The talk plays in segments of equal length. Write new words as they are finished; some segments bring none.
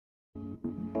The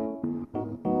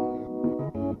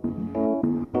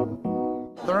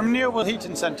Renewable Heat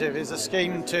Incentive is a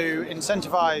scheme to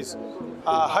incentivise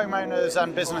homeowners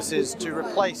and businesses to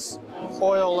replace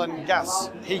oil and gas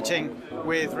heating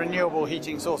with renewable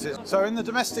heating sources. So in the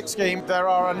domestic scheme there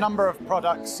are a number of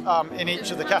products in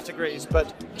each of the categories,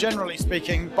 but generally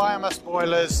speaking biomass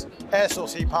boilers, air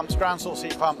source heat pumps, ground source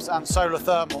heat pumps and solar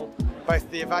thermal, both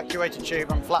the evacuated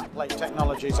tube and flat plate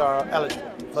technologies are eligible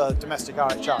for domestic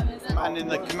RHI. And in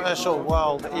the commercial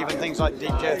world, even things like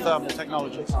deep geothermal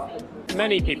technologies.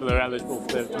 Many people are eligible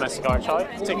for domestic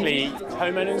RHI, particularly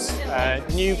homeowners,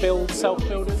 new build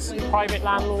self-builders, private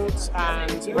landlords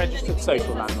and registered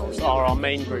social landlords are our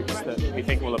main groups that we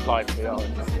think will apply for the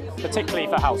RHI, particularly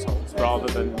for households rather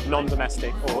than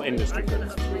non-domestic or industry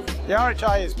groups. The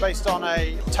RHI is based on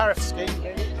a tariff scheme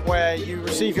where you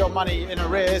receive your money in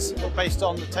arrears based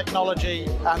on the technology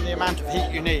and the amount of heat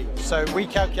you need. So we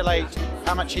calculate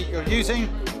how much heat you're using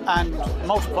and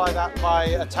multiply that by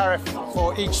a tariff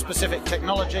for each specific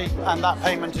technology, and that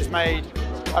payment is made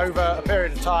over a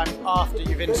period of time after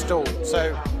you've installed.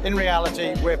 So in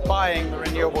reality we're buying the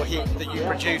renewable heat that you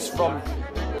produce from.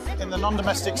 In the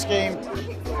non-domestic scheme,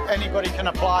 anybody can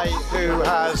apply who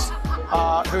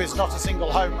is not a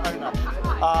single home owner.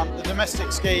 The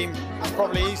domestic scheme is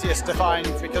probably easiest to find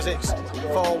because it's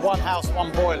for one house,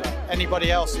 one boiler.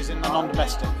 Anybody else is in the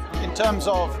non-domestic. In terms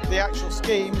of the actual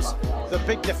schemes, the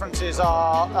big differences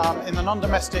are in the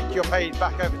non-domestic you're paid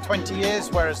back over 20 years,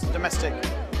 whereas the domestic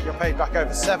you're paid back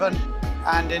over 7.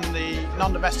 And in the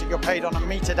non-domestic you're paid on a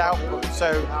metered output,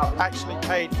 so actually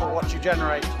paid for what you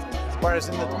generate. Whereas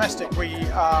in the domestic we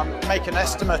make an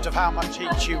estimate of how much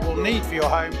heat you will need for your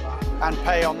home and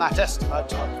pay on that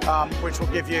estimate, which will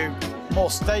give you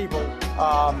more stable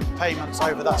payments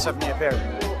over that 7-year period.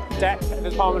 DECC, the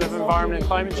Department of Environment and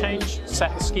Climate Change,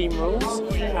 set the scheme rules,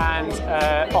 and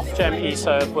Ofgem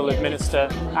eServe will administer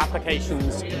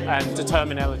applications and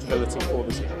determine eligibility for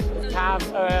the scheme. We have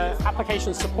an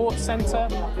application support centre,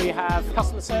 we have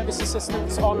customer service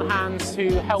assistants on hand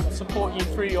to help support you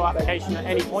through your application at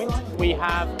any point. We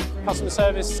have customer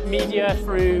service media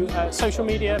through social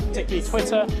media, particularly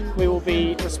Twitter. We will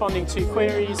be responding to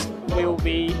queries, we will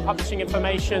be publishing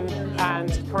information and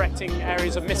correcting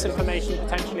areas of misinformation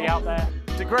potentially out there.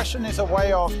 Digression is a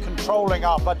way of controlling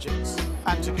our budgets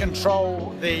and to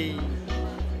control the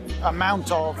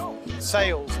amount of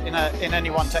sales in any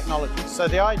one technology. So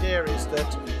the idea is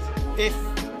that if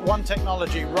one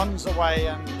technology runs away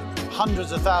and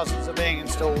hundreds of thousands are being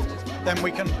installed, then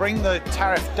we can bring the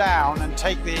tariff down and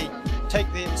take the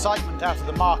excitement out of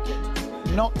the market,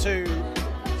 not to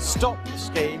stop the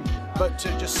scheme, but to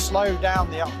just slow down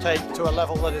the uptake to a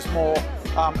level that is more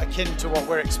akin to what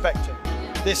we're expecting.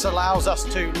 This allows us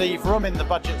to leave room in the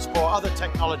budgets for other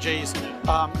technologies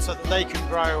so that they can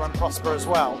grow and prosper as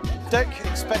well. DECC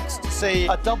expects to see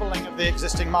a doubling of the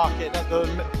existing market at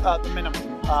the minimum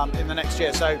in the next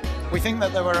year. So we think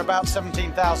that there were about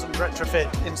 17,000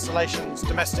 retrofit installations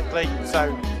domestically,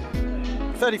 so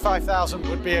 35,000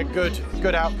 would be a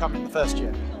good outcome in the first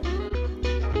year.